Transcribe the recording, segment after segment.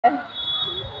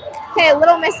Okay, a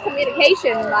little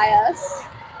miscommunication by us.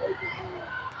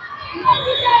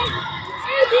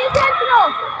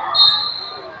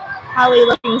 Holly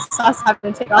looking sus,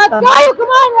 having to take off the mic. Let's go! Come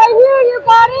on, right here! You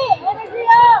got it! Energy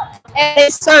up! And they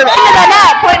serve into the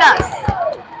net. Point us.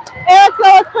 Hey, let's go.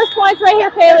 Let's push points right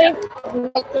here, Kaylee.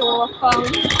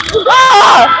 Oh!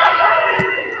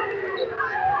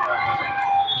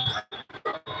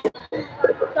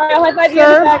 Sorry, I'll high-five you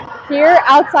back here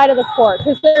outside of the court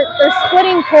because they're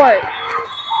splitting court.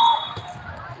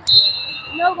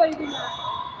 Nobody did that.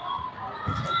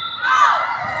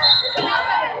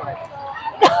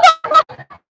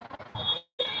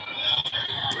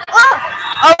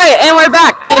 All right, and we're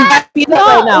back.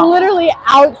 Right now. Literally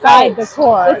outside the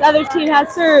court. This other team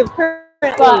has served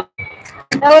currently, but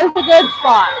that was a good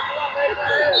spot.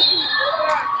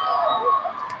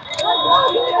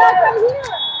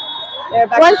 They're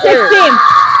back 116.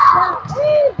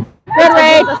 Good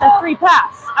Ray. Just a free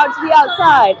pass out to the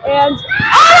outside and.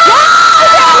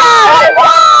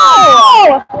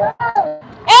 Oh!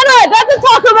 Anna, that's a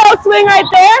Taco Bell swing right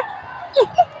there.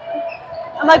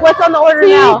 I'm like, what's on the order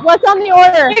now? What's on the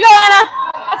order? Here you go, Anna.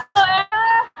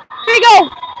 Here you go.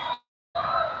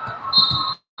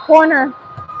 Corner.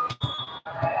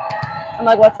 I'm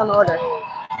like, what's on the order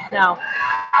now?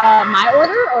 My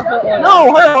order or her order?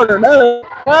 No, her order. No.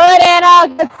 Good, Anna.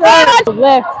 Good serve.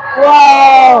 Lift.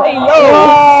 Whoa. Hey, yo.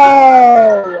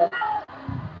 Whoa.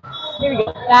 Here we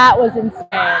go. That was insane.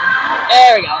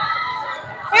 There we go.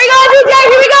 Here we go, DJ.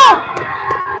 Here we go.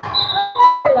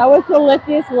 That was the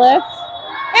liftiest lift.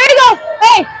 Here we go.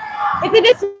 Hey, it's a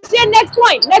decision. Next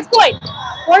point. Next point.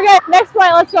 We're good. Next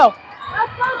point. Let's go.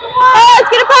 Oh, let's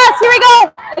get a pass. Here we go.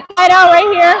 It's right out right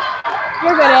here.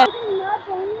 You're good at it.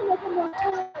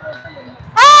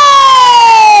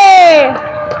 Hey!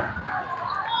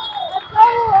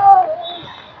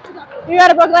 You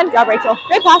got it, Brooklyn. Good job, Rachel.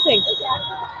 Great passing.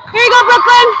 Here you go,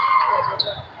 Brooklyn.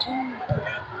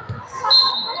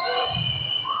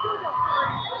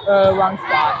 Wrong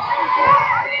spot.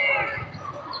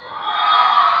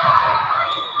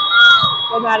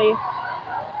 Good, Maddie.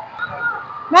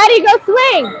 Maddie, go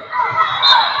swing.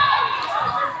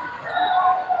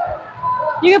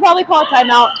 You could probably call a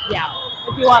timeout. Yeah.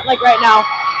 If you want, like right now.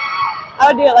 I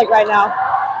would do it like right now.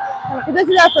 This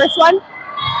is our first one.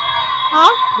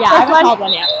 Huh? Yeah, I haven't called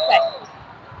one yet. Okay.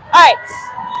 All right.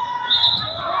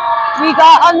 We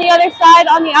got on the other side,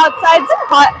 on the outside.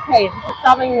 Hey,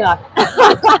 stop making me laugh.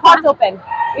 Pot's open.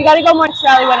 We got to go more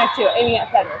Charlie 1 or 2, aiming at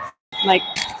centers. Like,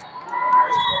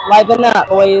 liven up,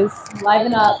 boys.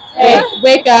 Liven up. Hey,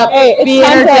 wake up. Hey, be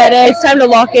energetic. It's time to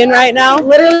lock in right now.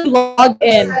 Literally log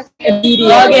in.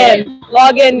 Log in.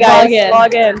 Log in, guys.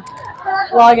 Log in.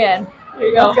 Log in. Here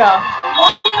you go. Let's go.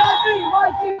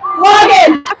 Log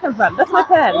in. That's my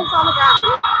pen.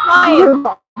 Mine.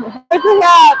 Where's the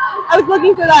hat? I was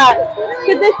looking for that.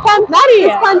 Because this pen, Maddie,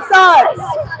 this pen sucks.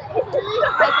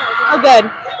 Oh, good.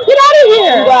 Get out of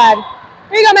here. I'm glad.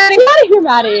 Here you go, Maddie. Get out of here,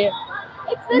 Maddie.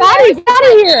 Maddie, get out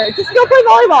of here. Just go play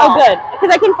volleyball. Oh, good. Because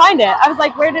I couldn't find it. I was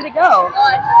like, where did it go?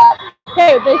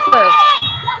 Okay, they serve.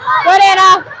 Good,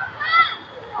 Anna.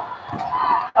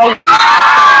 Oh.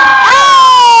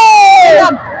 Hey!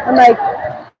 I'm like,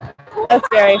 that's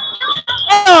scary.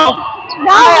 Oh. No,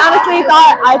 I honestly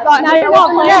thought now you're not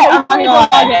playing. I'm going to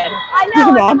log in. I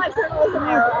know. My turn was an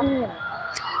error.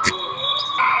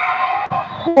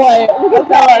 Boy, look at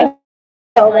that.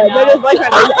 Oh my They're just like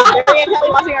very intently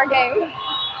watching our game.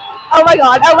 Oh my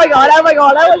god, oh my god, oh my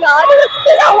god, oh my god.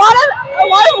 There's a lot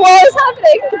of woes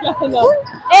happening. I know.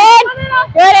 And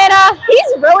good, Anna.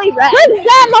 He's really red. Good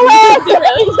set, Lois.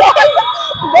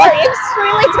 They're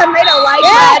extremely tomato-like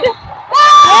red.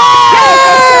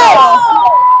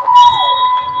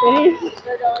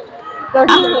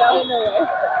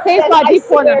 Same spot, deep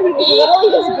corner. He was literally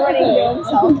just grinning to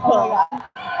himself. Oh my god.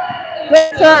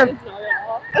 Good serve.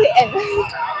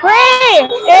 Free!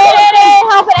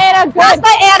 Help it, Anna. Pass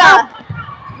by Anna.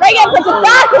 Reagan puts it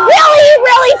back really,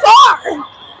 really far.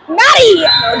 Maddie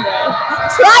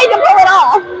tried to pull it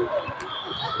off.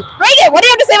 Reagan, what do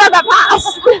you have to say about that pass?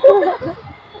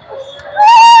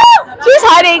 She's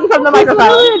hiding from the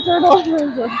microphone.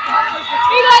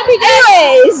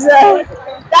 Anyways,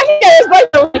 that is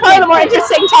probably the more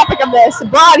interesting topic of this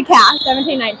broadcast.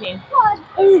 17-19.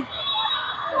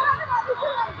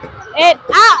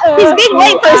 He's being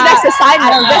late for his next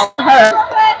assignment. Just her.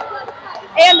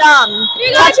 And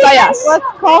watch by us. Let's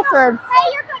call serves.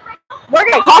 We're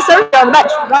gonna call serves on the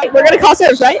bench, right? We're gonna call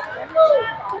serves, right?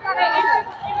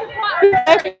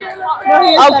 Okay.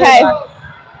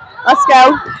 Let's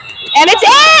go. And it's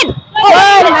in!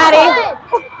 Good, Maddie.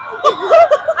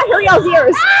 I hear y'all's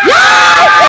ears. Yeah!